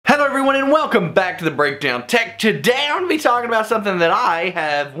and welcome back to the Breakdown Tech. Today I'm going to be talking about something that I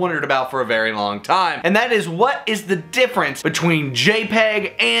have wondered about for a very long time, and that is what is the difference between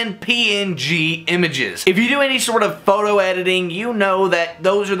JPEG and PNG images. If you do any sort of photo editing, you know that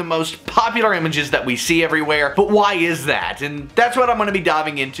those are the most popular images that we see everywhere, but why is that? And that's what I'm going to be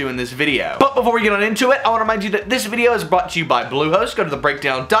diving into in this video. But before we get on into it, I want to remind you that this video is brought to you by Bluehost. Go to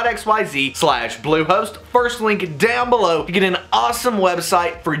thebreakdown.xyz/Bluehost. First link down below to get an awesome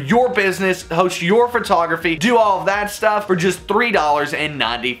website for your business, host your photography, do all of that stuff for just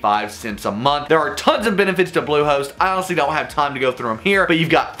 $3.95 a month. There are tons of benefits to Bluehost. I honestly don't have time to go through them here, but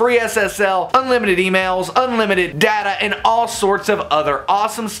you've got free SSL, unlimited emails, unlimited data, and all sorts of other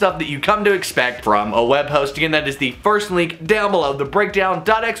awesome stuff that you come to expect from a web host. Again, that is the first link down below,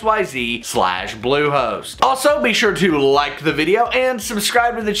 thebreakdown.xyz/Bluehost. Also, be sure to like the video and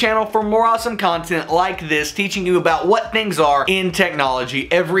subscribe to the channel for more awesome content like this, teaching you about what things are in technology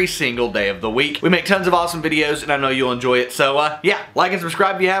every single day of the week. We make tons of awesome videos, and I know you'll enjoy it, so yeah, like and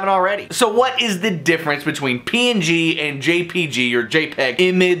subscribe if you haven't already. So what is the difference between PNG and JPG or JPEG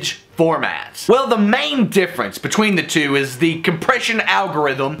image formats? Well, the main difference between the two is the compression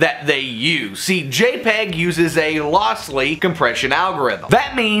algorithm that they use. See, JPEG uses a lossy compression algorithm.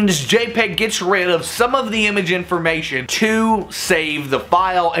 That means JPEG gets rid of some of the image information to save the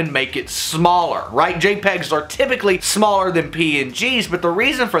file and make it smaller, right? JPEGs are typically smaller than PNGs, but the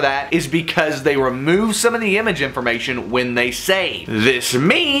reason for that is because they remove some of the image information when they save. This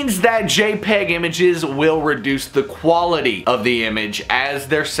means that JPEG images will reduce the quality of the image as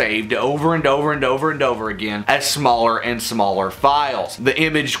they're saved over and over and over and over again as smaller and smaller files. The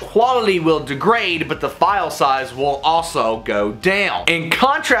image quality will degrade, but the file size will also go down. In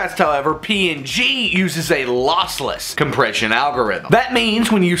contrast, however, PNG uses a lossless compression algorithm. That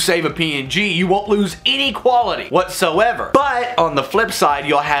means when you save a PNG, you won't lose any quality whatsoever. But on the flip side,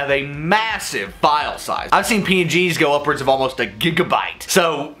 you'll have a massive file size. I've seen PNGs go upwards of almost a gigabyte.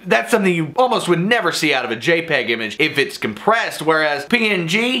 So that's something you almost would never see out of a JPEG image if it's compressed, whereas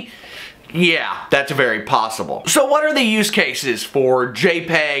PNG, yeah, that's very possible. So what are the use cases for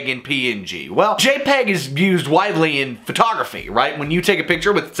JPEG and PNG? Well, JPEG is used widely in photography, right? When you take a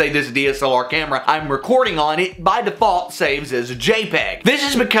picture with, say, this DSLR camera I'm recording on, it by default saves as a JPEG. This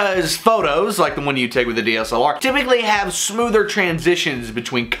is because photos, like the one you take with the DSLR, typically have smoother transitions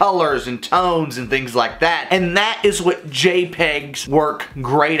between colors and tones and things like that, and that is what JPEGs work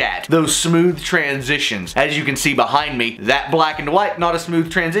great at, those smooth transitions. As you can see behind me, that black and white, not a smooth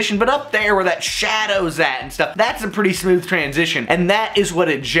transition, but up there where that shadow's at and stuff, that's a pretty smooth transition, and that is what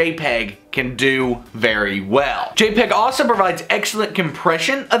a JPEG can do very well. JPEG also provides excellent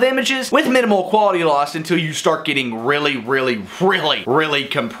compression of images with minimal quality loss until you start getting really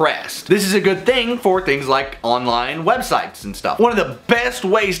compressed. This is a good thing for things like online websites and stuff. One of the best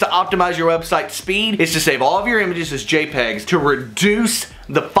ways to optimize your website speed is to save all of your images as JPEGs to reduce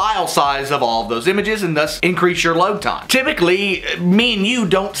the file size of all of those images and thus increase your load time. Typically, me and you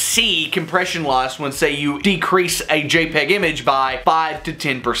don't see compression loss when, say, you decrease a JPEG image by 5 to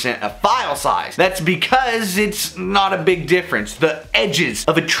 10% of file size. That's because it's not a big difference. The edges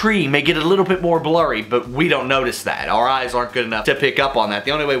of a tree may get a little bit more blurry, but we don't notice that. Our eyes aren't good enough to pick up on that.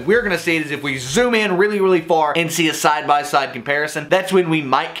 The only way we're gonna see it is if we zoom in really far and see a side-by-side comparison. That's when we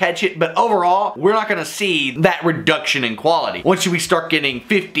might catch it, but overall, we're not gonna see that reduction in quality. Once we start getting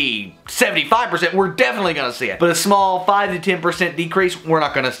 50, 75%, we're definitely gonna see it. But a small 5 to 10% decrease, we're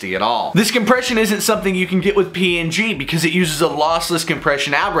not gonna see at all. This compression isn't something you can get with PNG because it uses a lossless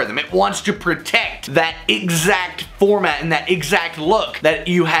compression algorithm. It wants to protect that exact format and that exact look that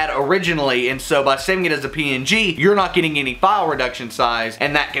you had originally, and so by saving it as a PNG, you're not getting any file reduction size,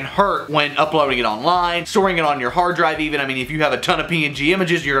 and that can hurt when uploading it online, storing it on your hard drive even. I mean, if you have a ton of PNG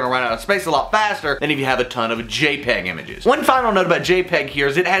images, you're gonna run out of space a lot faster than if you have a ton of JPEG images. One final note about JPEG here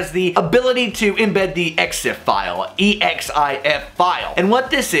is it has the ability to embed the EXIF file, EXIF file. And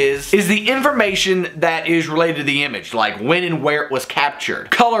what this is the information that is related to the image, like when and where it was captured,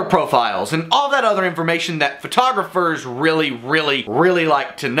 color profiles, and all that other information that photographers really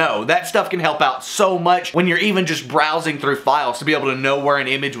like to know. That stuff can help out so much when you're even just browsing through files to be able to know where an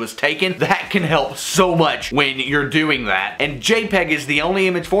image was taken. That can help so much when you're doing that. And JPEG is the only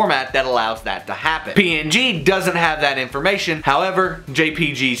image format that allows that to happen. PNG doesn't have that information. However,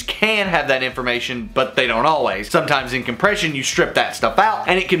 JPGs can have that information, but they don't always. Sometimes in compression, you strip that stuff out,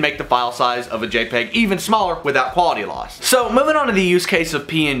 and it can make the file size of a JPEG even smaller without quality loss. So moving on to the use case of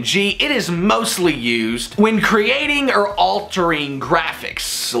PNG, it is mostly used when creating or altering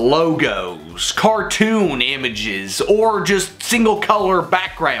graphics, logos, cartoon images, or just single color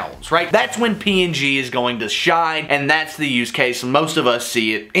backgrounds, right? That's when PNG is going to shine, and that's the use case most of us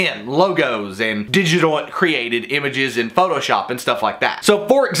see it in. Logos and digital created images in Photoshop and stuff like that. So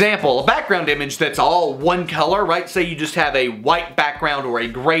for example, a background image that's all one color, right? Say you just have a white background or a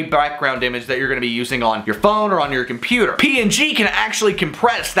gray background image that you're going to be using on your phone or on your computer. PNG can actually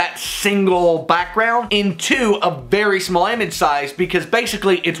compress that single background into a very small image size because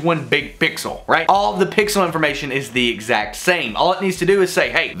basically it's one big pixel, right? All of the pixel information is the exact same. All it needs to do is say,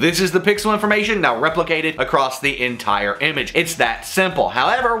 hey, this is the pixel information, now replicate it across the entire image. It's that simple.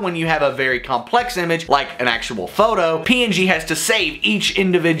 However, when you have a very complex image, like an actual photo, PNG has to save each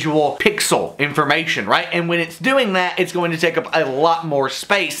individual pixel information, right? And when it's doing that, it's going to take up a lot more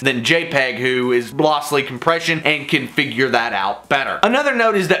space than JPEG, who is lossy compression and can figure that out better. Another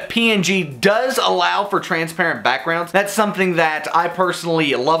note is that PNG does allow for transparent backgrounds. That's something that I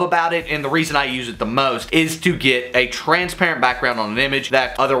personally love about it, and the reason I use it the most is to get a transparent background on an image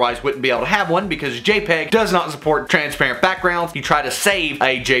that otherwise wouldn't be able to have one because JPEG does not support transparent backgrounds. You try to save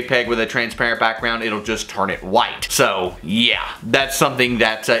a JPEG with a transparent background, it'll just turn it white. So yeah, that's something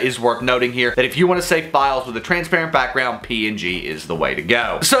that is worth noting here, that if you want to save files with a transparent background, PNG is the way to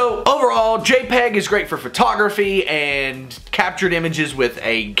go. So overall, JPEG is great for photography and captured images with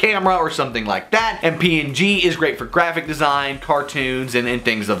a camera or something like that, and PNG is great for graphic design, cartoons, and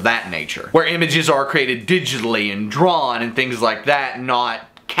things of that nature, where images are created digitally and drawn and things like that, not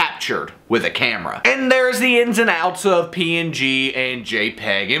captured with a camera. And there's the ins and outs of PNG and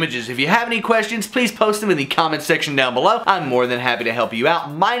JPEG images. If you have any questions, please post them in the comment section down below. I'm more than happy to help you out.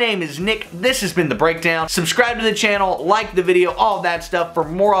 My name is Nick. This has been The Breakdown. Subscribe to the channel, like the video, all that stuff for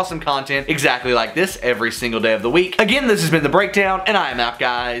more awesome content exactly like this every single day of the week. Again, this has been The Breakdown, and I am out,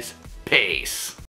 guys. Peace.